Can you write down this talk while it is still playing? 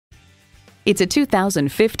It's a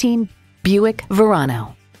 2015 Buick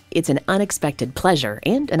Verano. It's an unexpected pleasure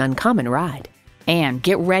and an uncommon ride. And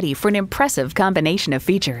get ready for an impressive combination of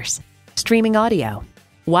features: streaming audio,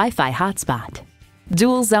 Wi-Fi hotspot,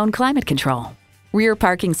 dual zone climate control, rear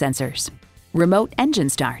parking sensors, remote engine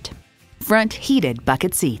start, front heated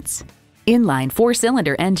bucket seats, inline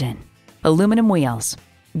 4-cylinder engine, aluminum wheels,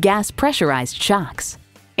 gas pressurized shocks,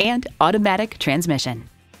 and automatic transmission.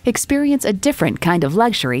 Experience a different kind of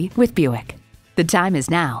luxury with Buick. The time is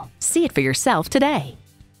now. See it for yourself today.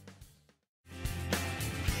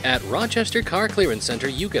 At Rochester Car Clearance Center,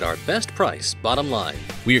 you get our best price, bottom line.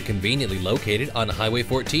 We are conveniently located on Highway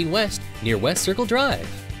 14 West, near West Circle Drive.